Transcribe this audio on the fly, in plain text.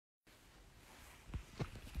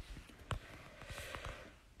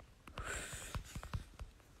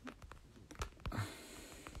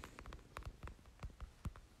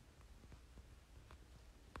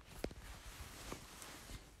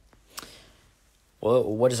Well,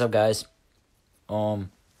 what is up, guys?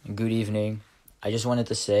 Um, Good evening. I just wanted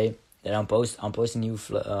to say that I'm posting new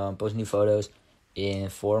photos in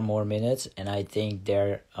 4 more minutes, and I think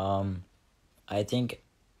they're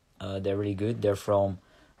really good. They're from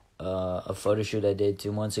a photo shoot I did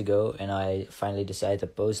 2 months ago, and I finally decided to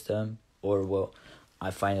post them. Or well,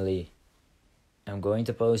 I finally am going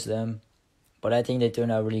to post them, but I think they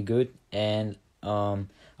turned out really good, and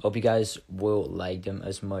hope you guys will like them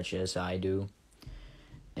as much as I do.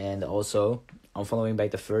 And also, I'm following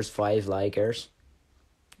back the first 5 likers.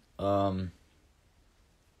 Um,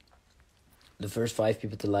 the first 5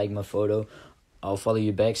 people to like my photo, I'll follow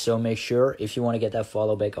you back. So make sure, if you want to get that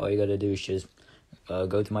follow back, all you gotta do is just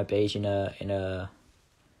go to my page in a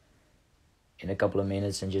couple of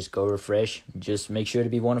minutes and just go refresh. Just make sure to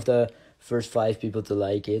be one of the first 5 people to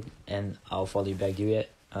like it, and I'll follow you back.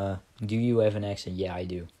 Do you have an accent? Yeah, I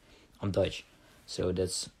do. I'm Dutch, so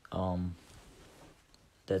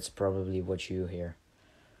that's probably what you hear.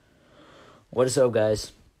 What is up,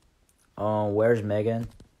 guys? Where's Megan?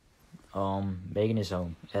 Megan is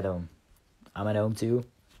home. At home. I'm at home too.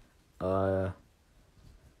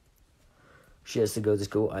 She has to go to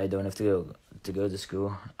school. I don't have to go to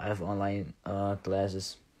school. I have online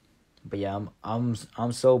classes. But yeah, I'm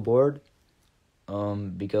so bored.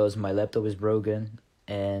 Because my laptop is broken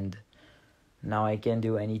and now I can't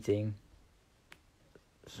do anything.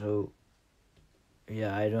 So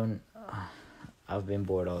yeah, I've been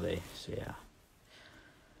bored all day. So yeah.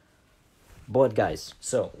 But guys,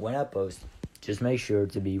 so when I post, just make sure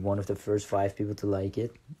to be one of the first 5 people to like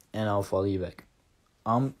it, and I'll follow you back.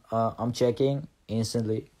 I'm checking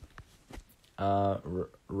instantly.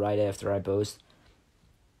 Right after I post.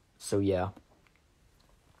 So yeah.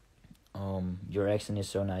 Your accent is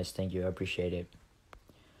so nice. Thank you. I appreciate it.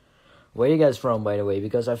 Where are you guys from, by the way?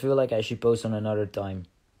 Because I feel like I should post on another time.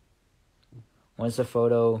 Once the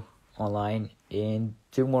photo online in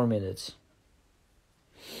 2 more minutes.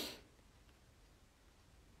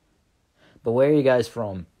 But where are you guys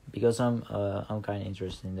from? Because I'm kind of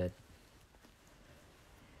interested in that.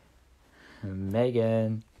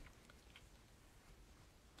 Megan.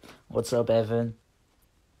 What's up, Evan?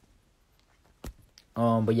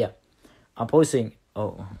 But yeah, I'm posting.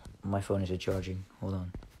 Oh, my phone is charging. Hold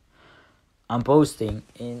on. I'm posting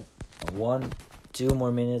in 2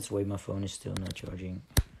 more minutes. Wait, my phone is still not charging.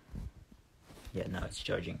 Yeah, now it's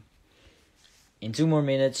charging. In 2 more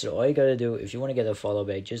minutes, so all you gotta do, if you want to get a follow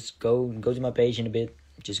back, just go to my page in a bit.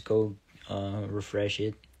 Just go refresh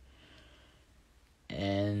it.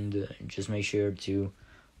 And just make sure to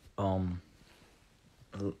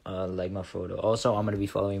like my photo. Also, I'm gonna be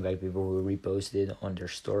following back people who reposted on their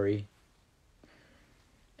story.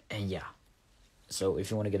 And yeah. So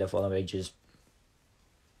if you want to get a follow back, just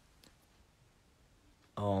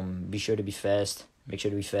be sure to be fast. Make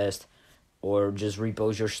sure to be fast. Or just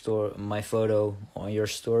repost my photo on your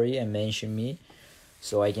story and mention me,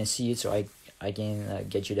 so I can see it, so I can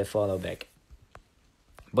get you that follow back.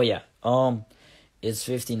 But yeah, it's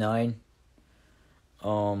 59.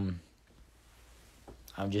 I'm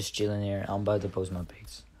just chilling here. I'm about to post my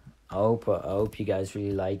pics. I hope you guys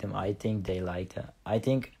really like them. I think they like them. I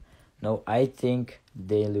think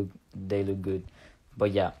they look good.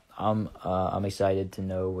 But yeah, I'm excited to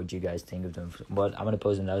know what you guys think of them. But I'm gonna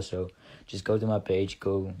post them now, so just go to my page,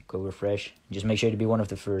 go refresh. Just make sure to be one of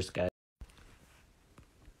the first, guys.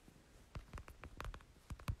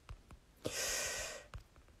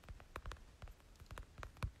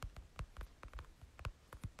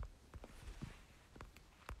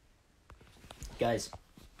 Guys,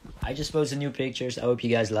 I just posted new pictures. I hope you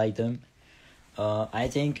guys like them. I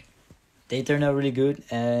think they turned out really good,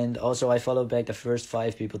 and also I followed back the first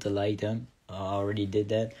 5 people to like them. I already did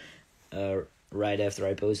that right after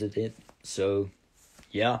I posted it. So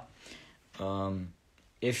yeah,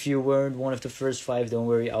 if you weren't one of the first 5, don't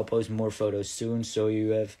worry, I'll post more photos soon, so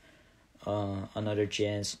you have another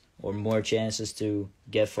chance or more chances to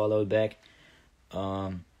get followed back.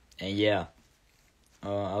 And yeah,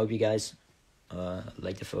 I hope you guys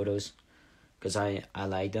like the photos, because I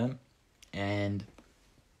like them. And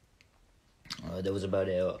that was about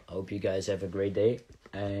it. I hope you guys have a great day,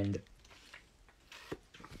 and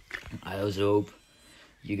I also hope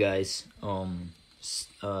you guys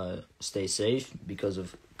stay safe because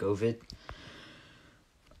of COVID.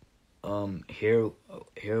 Here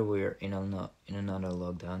we're in another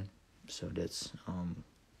lockdown, so that's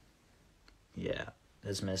yeah,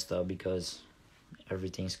 that's messed up because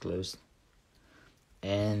everything's closed.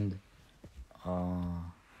 And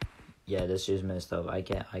yeah, that's just messed up. I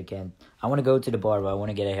can't. I want to go to the barber. I want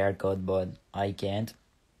to get a haircut, but I can't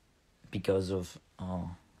because of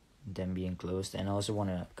them being closed. And I also want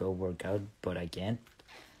to go work out, but I can't.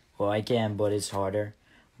 Well, I can, but it's harder.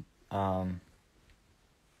 But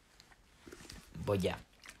yeah.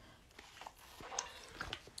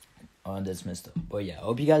 That's messed up. But yeah, I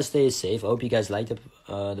hope you guys stay safe. I hope you guys like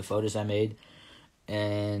the photos I made.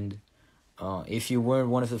 And if you weren't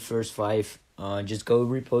one of the first 5, just go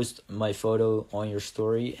repost my photo on your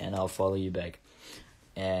story and I'll follow you back.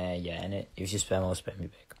 And yeah, and if you spam, I'll spam you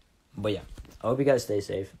back. But yeah, I hope you guys stay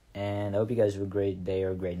safe. And I hope you guys have a great day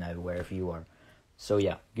or a great night wherever you are. So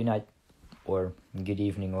yeah, good night or good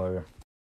evening or